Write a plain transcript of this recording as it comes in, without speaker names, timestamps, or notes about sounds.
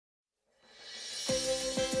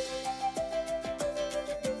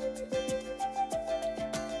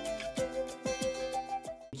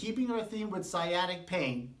keeping our theme with sciatic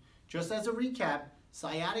pain, just as a recap,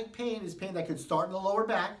 sciatic pain is pain that could start in the lower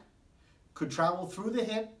back, could travel through the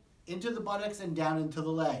hip, into the buttocks, and down into the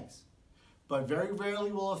legs. But very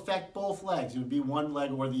rarely will affect both legs. It would be one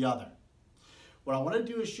leg or the other. What I want to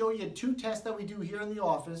do is show you 2 tests that we do here in the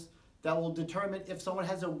office that will determine if someone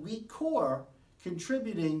has a weak core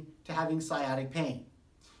contributing to having sciatic pain.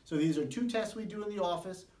 So these are 2 tests we do in the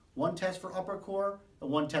office, 1 test for upper core and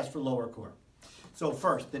 1 test for lower core. So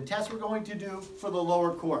first, the test we're going to do for the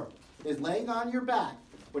lower core is laying on your back.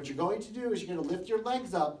 What you're going to do is you're going to lift your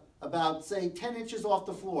legs up about, say, 10 inches off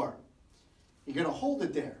the floor. You're going to hold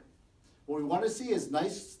it there. What we want to see is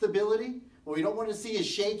nice stability. What we don't want to see is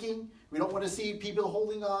shaking. We don't want to see people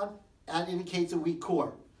holding on. That indicates a weak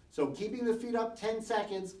core. So keeping the feet up 10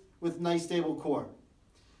 seconds with nice stable core.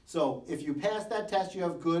 So if you pass that test, you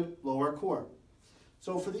have good lower core.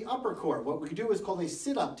 So for the upper core, what we can do is called a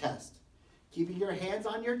sit-up test. Keeping your hands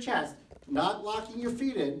on your chest, not locking your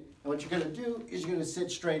feet in, and what you're going to do is you're going to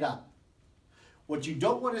sit straight up. What you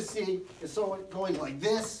don't want to see is someone going like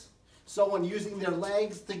this, someone using their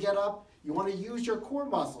legs to get up. You want to use your core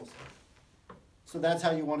muscles. So that's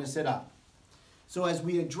how you want to sit up. So as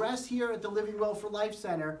we address here at the Living Well for Life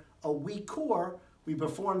Center a weak core, we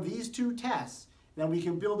perform these 2 tests. Then we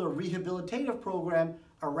can build a rehabilitative program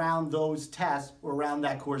around those tests or around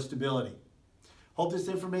that core stability. Hope this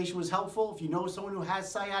information was helpful. If you know someone who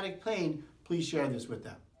has sciatic pain, please share this with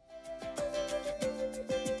them.